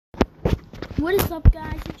What is up,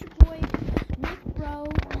 guys? It's your boy, Nick Bro,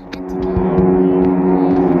 and today we are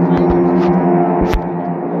playing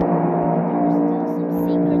there's still some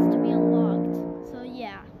secrets to be unlocked. So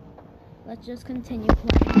yeah, let's just continue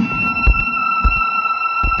playing.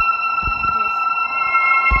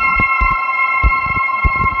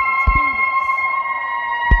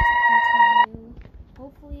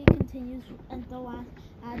 Hopefully it continues until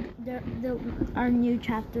our new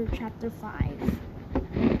chapter 5.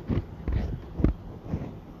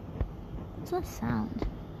 What's that sound?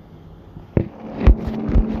 Come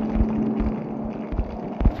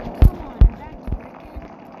on, I'm back here again.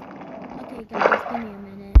 Okay guys, give me a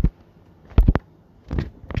minute.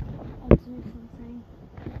 I'll do something.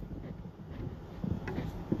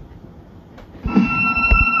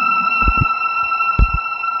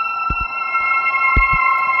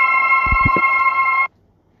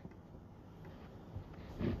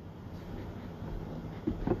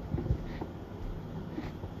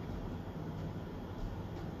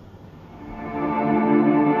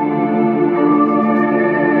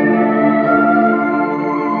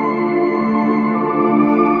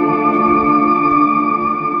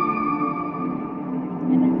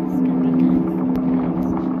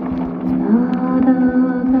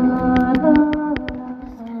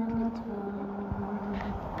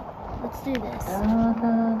 Let's do this.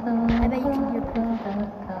 I bet you can hear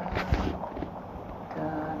perfect.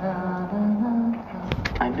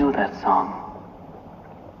 I know that song.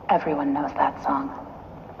 Everyone knows that song.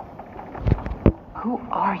 Who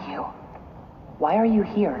are you? Why are you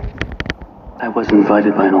here? I was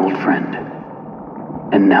invited by an old friend,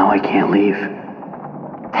 and now I can't leave.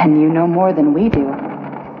 Then you know more than we do.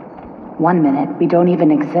 1 minute, we don't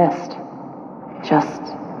even exist. Just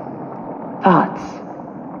thoughts.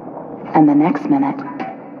 And the next minute,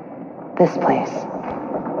 this place.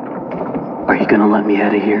 Are you gonna let me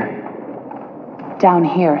out of here? Down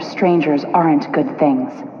here, strangers aren't good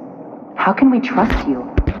things. How can we trust you?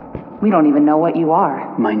 We don't even know what you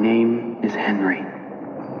are. My name is Henry.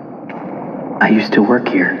 I used to work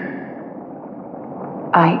here.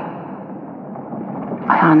 I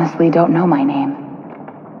honestly don't know my name.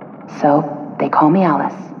 So, they call me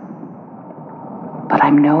Alice. But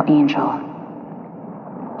I'm no angel.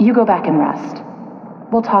 You go back and rest.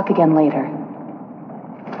 We'll talk again later.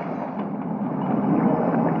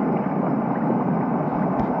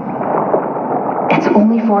 It's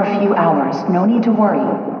only for a few hours. No need to worry.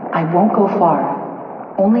 I won't go far.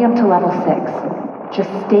 Only up to level 6. Just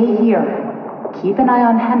stay here. Keep an eye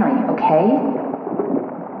on Henry, okay?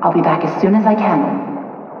 I'll be back as soon as I can.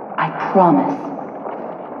 I promise.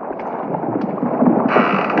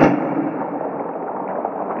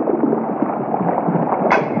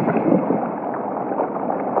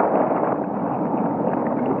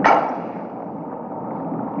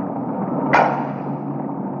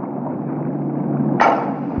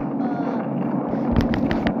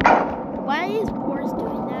 Why is Boris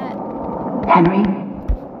doing that? Henry?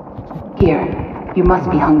 Here. You must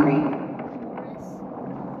be hungry. Boris?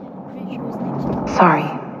 Yeah, pretty sure his name's Sorry,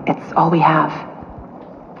 it's all we have.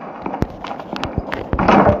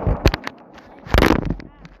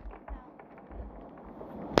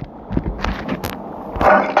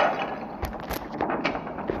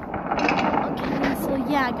 Okay, so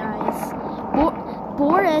yeah, guys.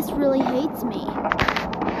 Boris really hates me. I'm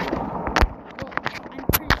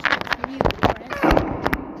pretty sure it's you, Boris.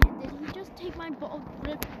 And did he just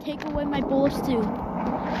take away my bullets too?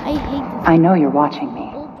 I hate this. I know you're watching me.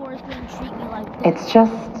 Old Boris wouldn't treat me like this. It's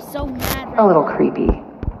just I'm so mad right a little now. creepy.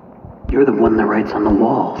 You're the one that writes on the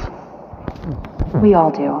walls. We all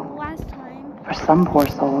do. Last time, For some poor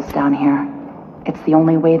souls down here, it's the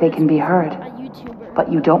only way they can be heard. a YouTuber.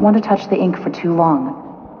 But you don't want to touch the ink for too long.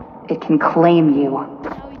 It can claim you,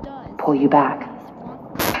 How he does. pull you back.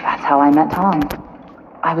 That's how I met Tom.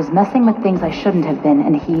 I was messing with things I shouldn't have been,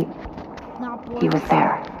 and he Not was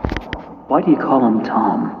there. Why do you call him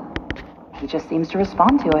Tom? He just seems to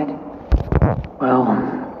respond to it. Well,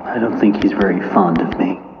 I don't think he's very fond of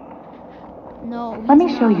me. No. Let me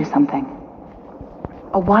he's show not. you something.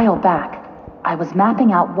 A while back, I was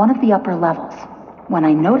mapping out one of the upper levels when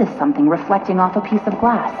I noticed something reflecting off a piece of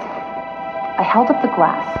glass. I held up the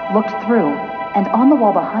glass, looked through, and on the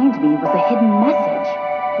wall behind me was a hidden message.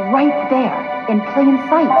 Right there, in plain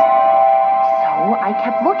sight. So I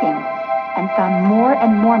kept looking and found more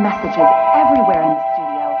and more messages everywhere in the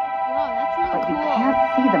studio. Wow, that's really But you cool. can't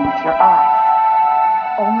see them with your eyes.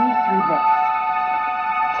 Only through this.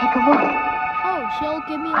 Take a look. Oh, she'll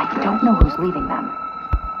give me I don't know who's leaving them,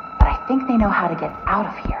 but I think they know how to get out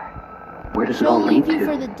of here. Where does it She'll all lead leave you to?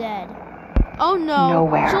 for the dead. Oh no.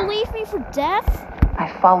 Nowhere. She'll leave me for death? I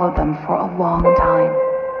followed them for a long time.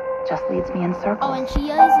 Just leads me in circles. Oh, and she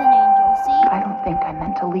is an angel, see? I don't think I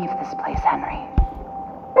meant to leave this place, Henry.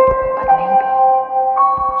 But maybe.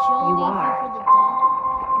 She'll You leave are. you for the dead.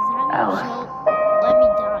 Does that mean Alice, she'll let me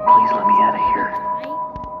die? please let me out of here.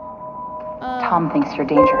 Tom thinks you're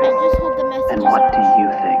I dangerous. just hope the messages And what aren't do true. you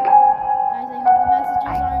think? Guys, I hope the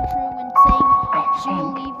messages aren't true when saying I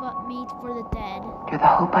she'll think- leave me for the dead. You're the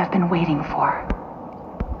hope I've been waiting for.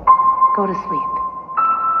 Go to sleep.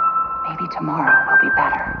 Maybe tomorrow will be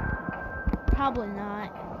better. Probably not.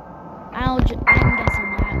 I'm guessing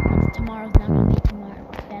that. Tomorrow's not gonna be tomorrow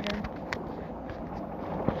better.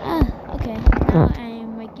 Okay. Now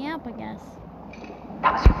I'm waking up, I guess.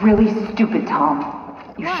 That was really stupid, Tom.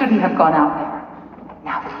 You Why? shouldn't have gone out there.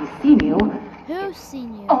 Now that he's seen you, Who's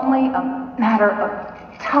seen you? only a matter of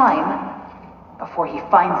time before he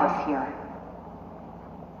finds us here.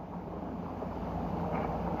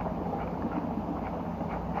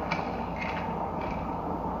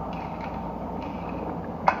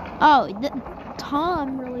 Oh,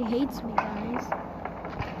 Tom really hates me, guys.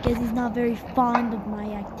 Because he's not very fond of my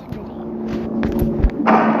activity.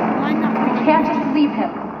 Why not? You can't just leave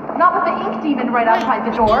him. Not with the ink demon right outside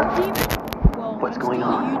the door. Well, What's I'm going still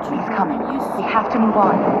a on? YouTuber. He's coming. You We have to move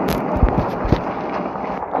on.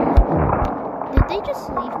 Did they just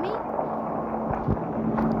leave me?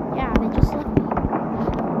 Yeah, they just left me.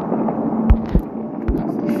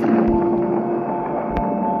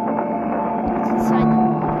 It's inside the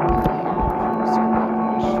wall. Yeah, some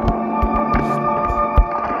English.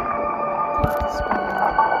 Take the spoon.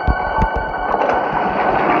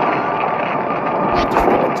 Wait, just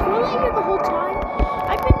been a toilet here the whole time?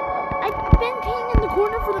 I've been peeing in the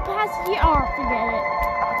corner for the past year. Oh, forget it.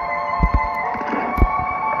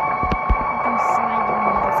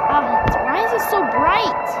 Why is it so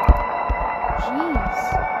bright? Jeez.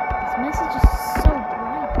 This message is so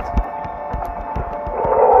bright.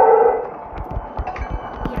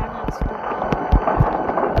 Yeah, I'm not stupid.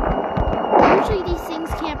 Usually these things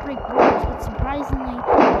can't break boards, but surprisingly,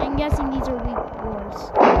 I'm guessing these are weak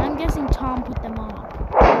boards. I'm guessing Tom put them off.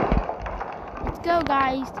 Let's go,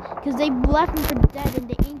 guys, because they left me for dead and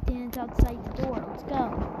the ink didn't outside the door. Let's go.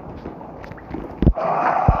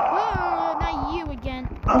 Whoa, not you again.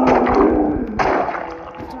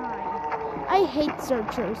 I hate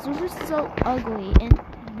searchers. They're just so ugly and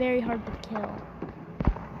very hard to kill.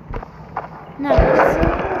 Nice.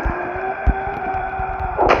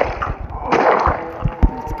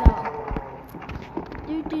 Let's go.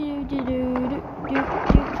 Do do do do do do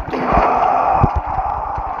do do.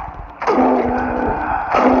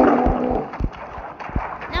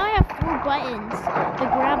 Now I have 4 buttons: the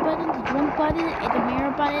grab button, the jump button, and the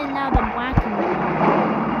mirror button, and now the whacking button.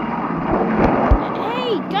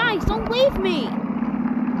 Hey, guys, don't leave me!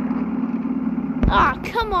 Ah,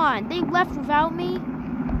 come on. They left without me?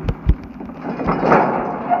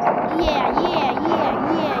 Yeah.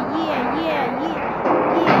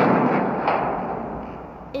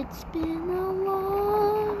 It's been a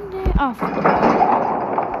long day. Oh,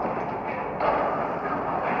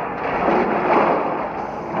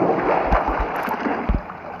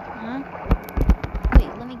 huh? Wait,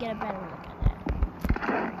 let me get a better look at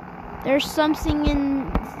that. There's something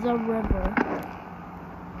in the river.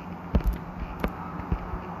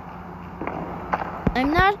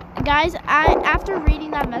 I'm not, guys, after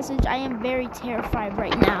reading that message, I am very terrified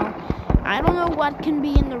right now. I don't know what can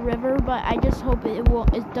be in the river, but I just hope it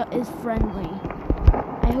is friendly.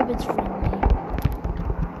 I hope it's friendly.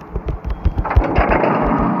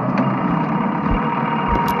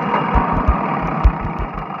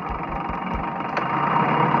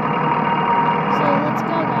 So let's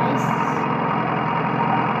go, guys.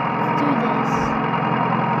 Let's do this.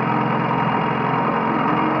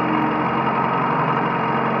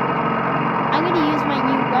 I'm gonna use my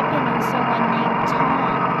new weapon on someone named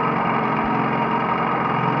Tom.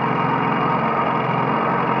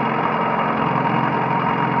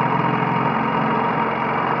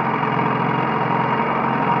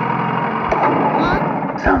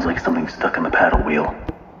 Huh? Sounds like something stuck in the paddle wheel.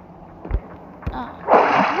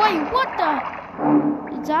 Wait, what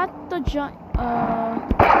the? Is that the giant?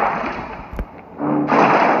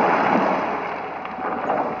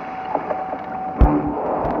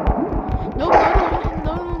 No.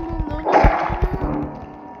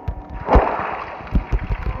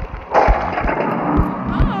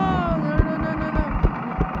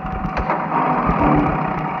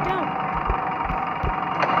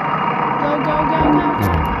 Go.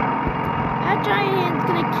 That giant hand's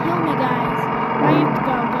gonna kill me, guys. I have to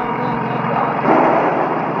go.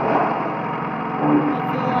 I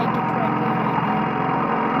feel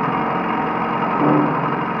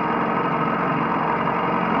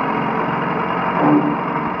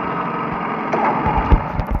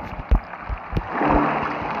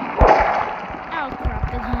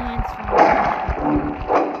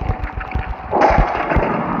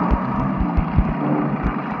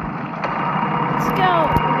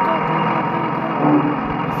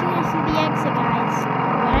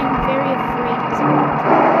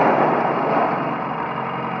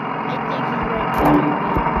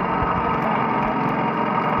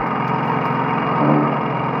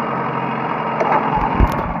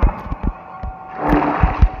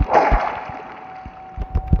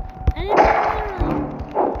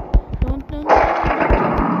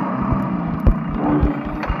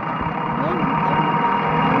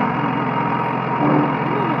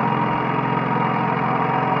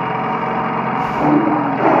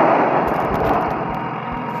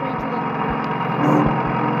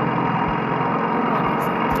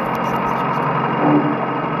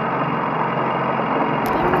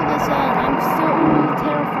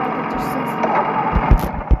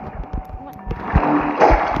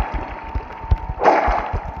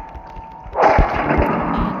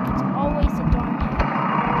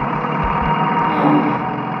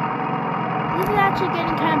actually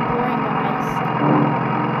getting kind of boring, guys.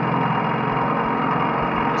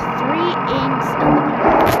 There's 3 inks in the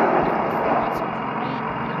back. It's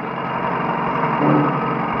right here.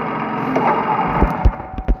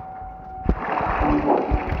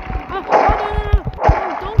 Oh, no.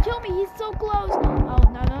 Don't kill me. He's so close. Oh,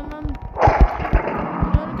 no.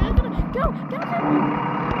 Go. Oh,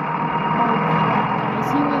 crap,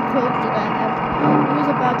 guys. He went close to that. He was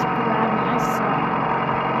about to grab me. I saw it.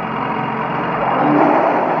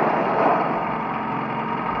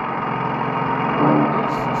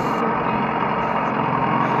 This is so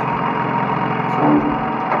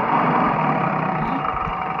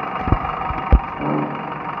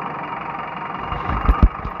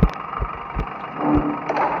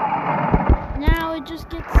now it just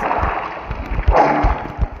gets...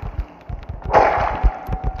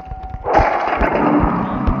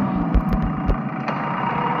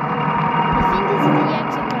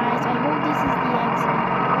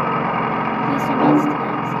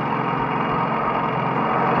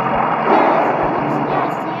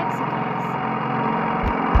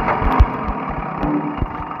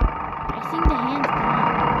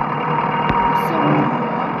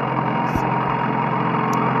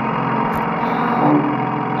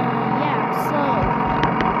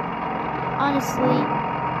 Honestly,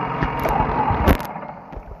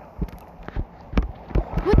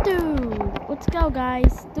 let's go,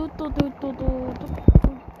 guys. What's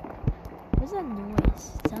that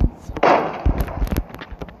noise? Sounds.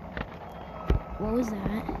 What was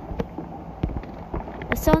that?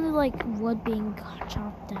 It sounded like wood being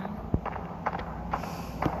chopped down.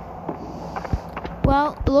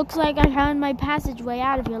 Well, it looks like I found my passageway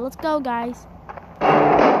out of here. Let's go, guys.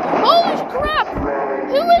 Holy crap!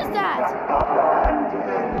 Who is that?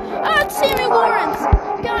 Ah, it's Sammy Lawrence!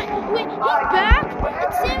 God, wait, he's back?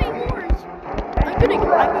 It's Sammy Lawrence! I'm gonna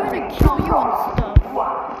kill you and stuff.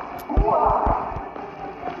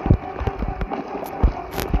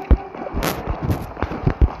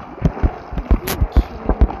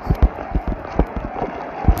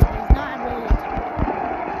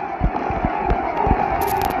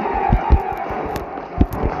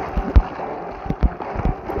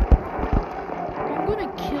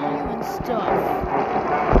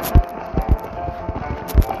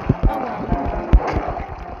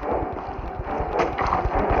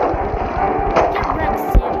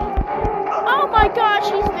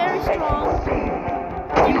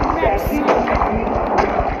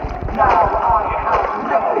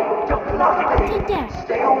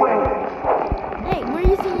 Stay away. Hey, where do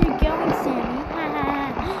you think you're going, Sammy?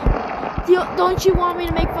 Don't you want me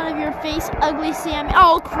to make fun of your face, ugly Sammy?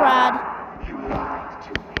 Oh, crud.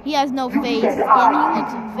 He has no face, and he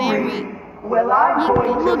looks very... He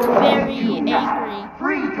looks very angry.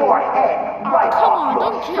 Oh, come on,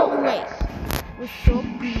 don't kill me. Wait.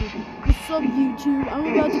 What's up, YouTube? I'm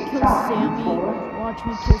about to kill Sammy. Watch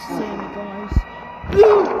me kill Sammy, guys.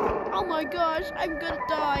 Oh my gosh, I'm gonna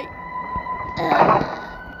die.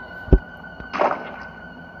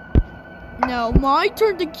 No, my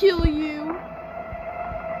turn to kill you.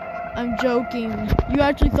 I'm joking. You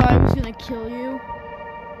actually thought I was gonna kill you?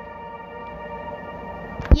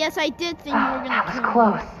 Yes, I did think you were gonna kill me. That was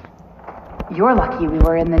close. You're lucky we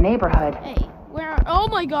were in the neighborhood. Hey, where are... Oh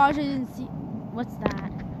my gosh, I didn't see... What's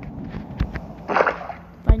that?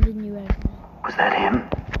 Finding you everywhere. Was that him?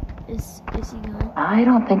 Is he gone? I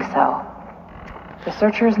don't think so. The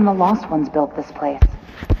searchers and the lost ones built this place.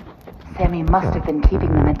 Sammy must have been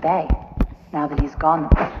keeping them at bay. Now that he's gone,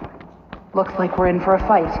 looks like we're in for a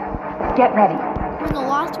fight. Get ready. When the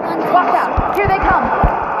lost ones... Watch out! Here they come!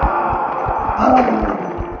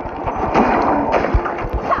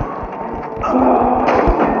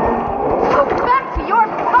 Go back to your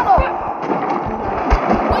tunnel!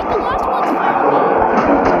 Wait, the lost ones found me!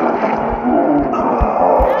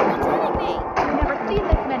 What's hitting me? I've never seen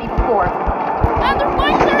this many before.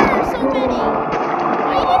 Why there are so many?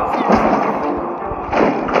 Why is there so many?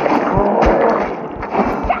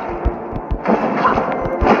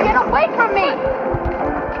 Get away from me!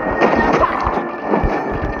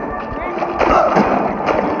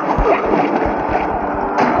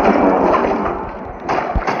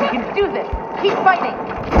 We can do this. Keep fighting.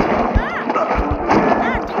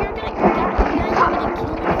 You're gonna kill me. How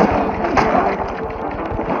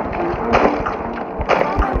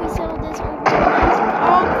about we settle this over?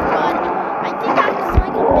 Oh, God. I think I just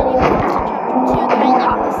like a mini boss in chapter 2 that I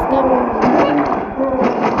never discovered.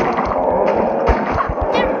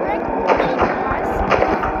 Get wrecked, mini boss.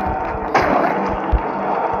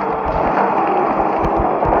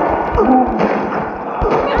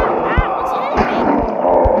 What's hitting me?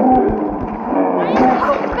 Why is this?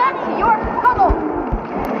 Go back to your tunnel!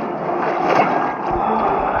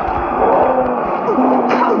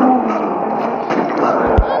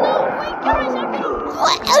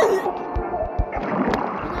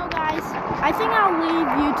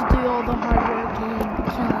 leave you to do all the hard work and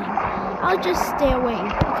killing. I'll just stay away,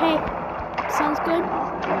 okay? Sounds good?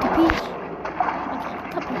 Capiche? Okay,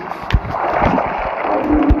 capiche.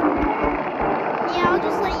 Yeah, I'll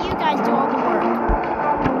just let you guys do all the work.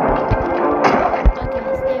 Okay,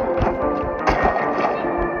 stay away.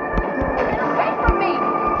 Get away from me!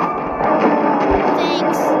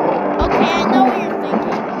 Thanks. Okay, I know what you're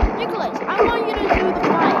thinking. Nicholas, I want you to do the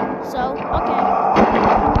fight, so, okay.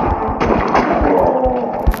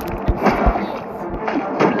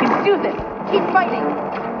 We can do this! Keep fighting!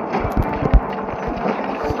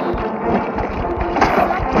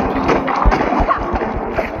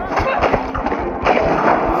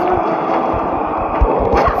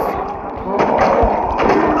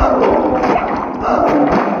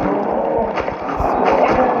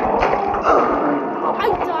 I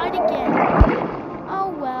died again. Oh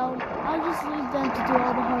well, I'll just leave them to do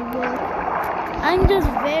all the hard work. I'm just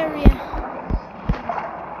very...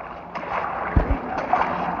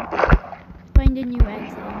 Find a new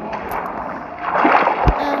exit.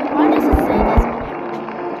 Why does it say this on every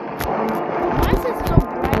channel? Why is it so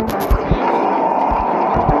bright?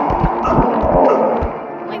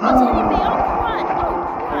 Wait, what's hitting me? Oh crud! Oh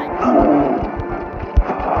crud!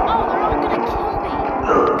 Oh, they're all gonna kill me!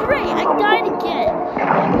 Great, I died again!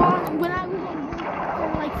 When I was for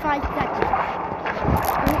like 5 seconds.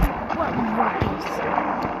 What rubbish.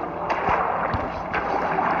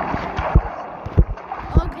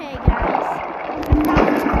 Okay, guys.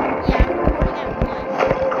 Yeah, I'm recording at 1.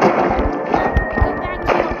 Go back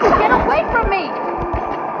to your... Get away from me!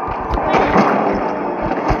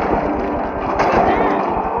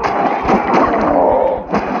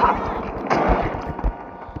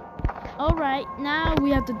 Alright, now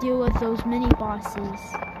we have to deal with those mini bosses.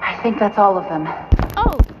 I think that's all of them.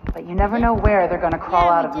 Oh! But you never know where they're gonna crawl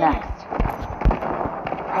Yeah, out we of did. next.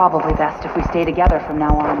 Probably best if we stay together from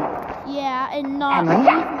now on. Yeah, and not Henry?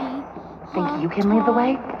 leave me. Think you can lead the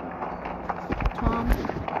way? Tom.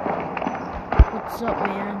 What's up,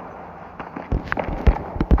 man?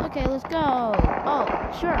 Okay, let's go. Oh,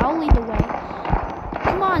 sure, I'll lead the way.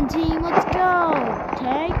 Come on, team, let's go.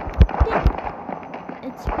 Okay?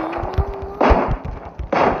 It's been a long...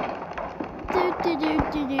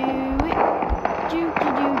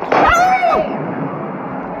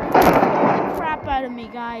 Crap out of me,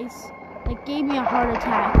 guys. That gave me a heart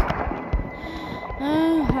attack.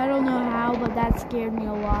 I don't know how, but that scared me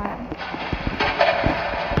a lot.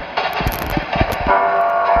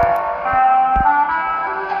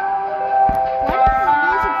 Why does this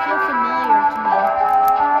music feel familiar to me?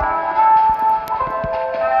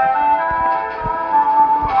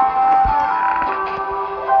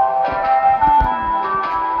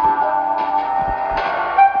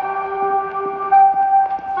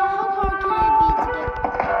 How hard can it be to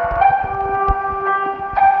get...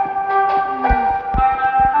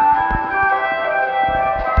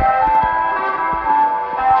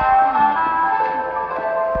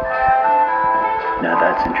 Now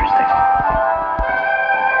that's interesting.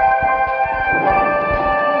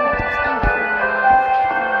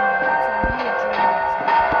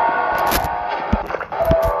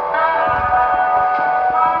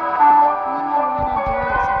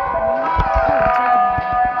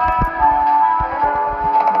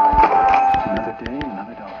 Another day,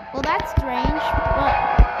 another dollar. Well, that's strange, but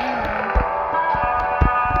anyway.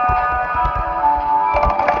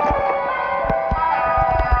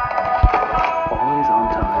 Always on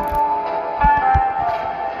time.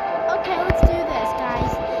 Okay, let's do this,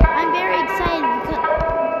 guys. I'm very excited because...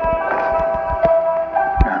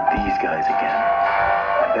 Not these guys again.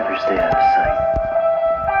 I better stay out of sight.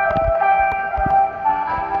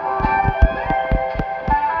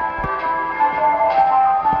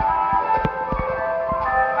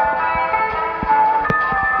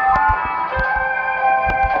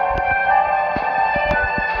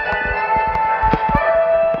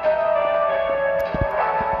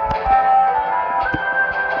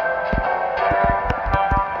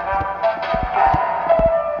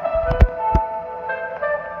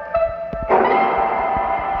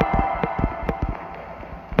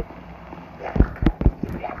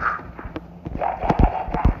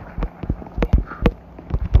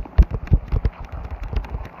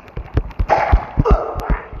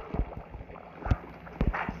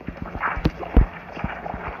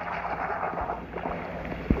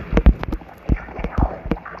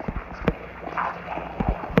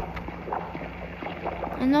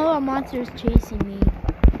 I know a monster is chasing me.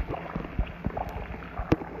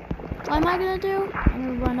 What am I gonna do?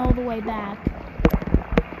 I'm gonna run all the way back.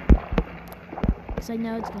 Because I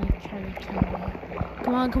know it's gonna try to kill me.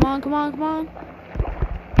 Come on, come on, come on, come on.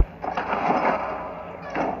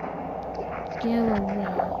 Go away,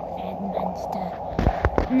 red monster.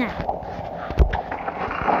 Now,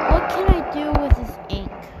 what can I do with this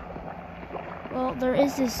ink? Well, there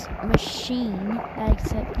is this machine that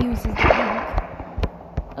uses the ink.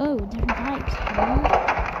 Oh, different types, huh?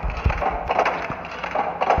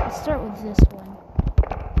 Let's start with this one.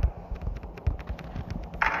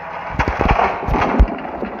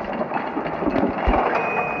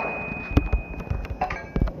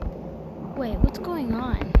 Wait, what's going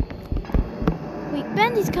on? Wait,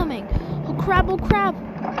 Bendy's coming! Oh crap, oh crap!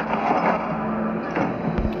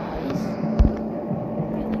 Guys,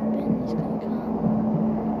 I think Bendy's gonna come.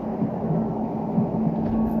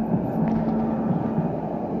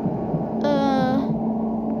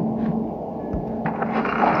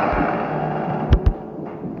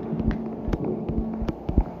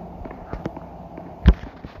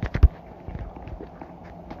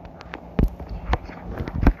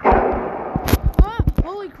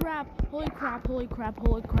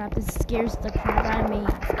 Holy crap, this scares the crap out of me.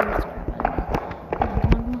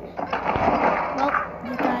 Well,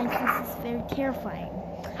 you guys, this is very terrifying.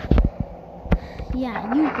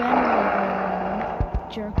 Yeah, you better leave me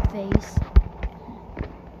alone, jerk face.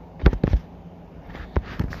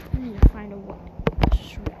 I need to find a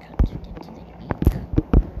shortcut to get to the ink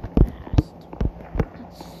fast.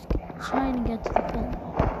 Let's try and get to the phone.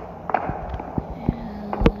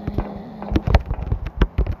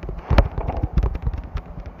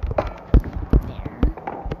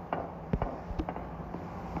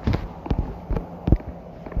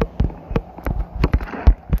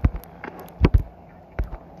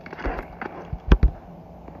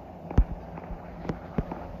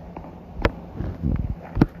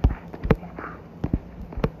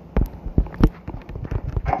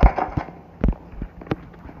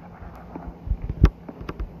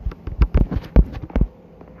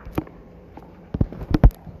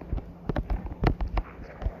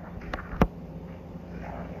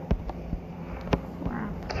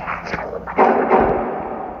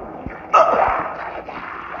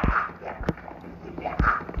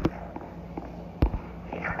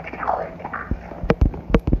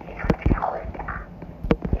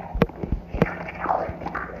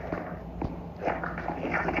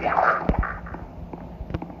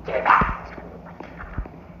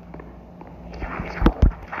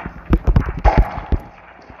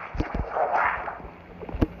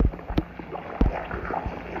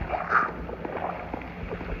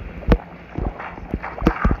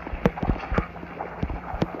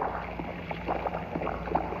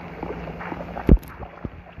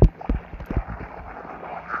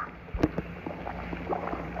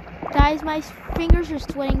 Guys, my fingers are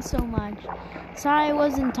sweating so much. Sorry I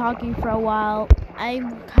wasn't talking for a while. I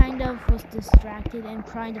kind of was distracted and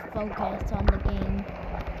trying to focus on the game.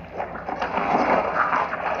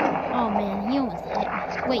 Oh man, he almost hit me.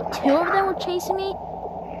 Wait, two of them were chasing me?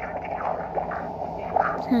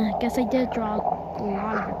 Guess I did draw a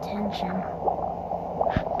lot of attention.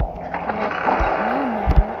 But no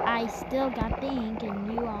matter, I still got the ink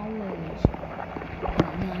and you all lose.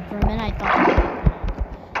 Oh man, for a minute I thought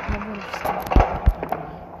I would have stopped.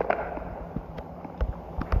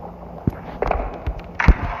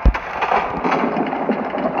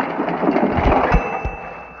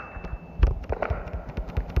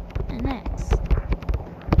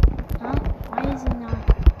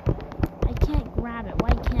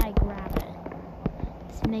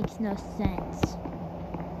 Makes no sense.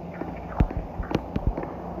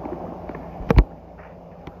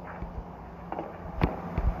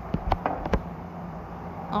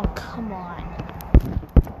 Oh, come on.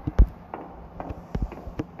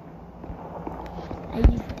 I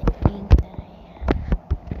used the ink that I had.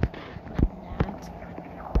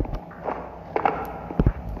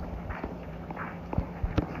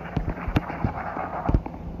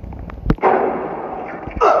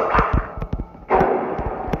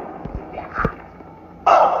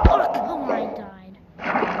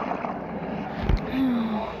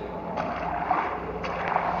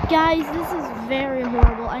 Guys, this is very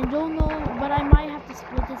horrible. I don't know, but I might have to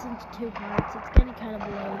split this into two parts. It's getting kind of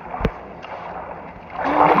late. I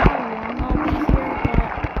don't know how long I'll be here,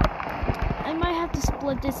 but I might have to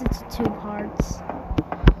split this into two parts.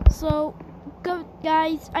 So, go,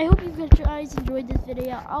 guys. I hope you guys enjoyed this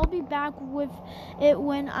video. I'll be back with it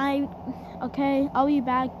when I'll be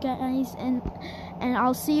back, guys, and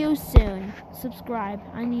I'll see you soon. Subscribe.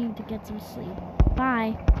 I need to get some sleep.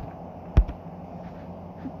 Bye.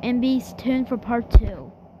 And be tuned for part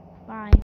 2.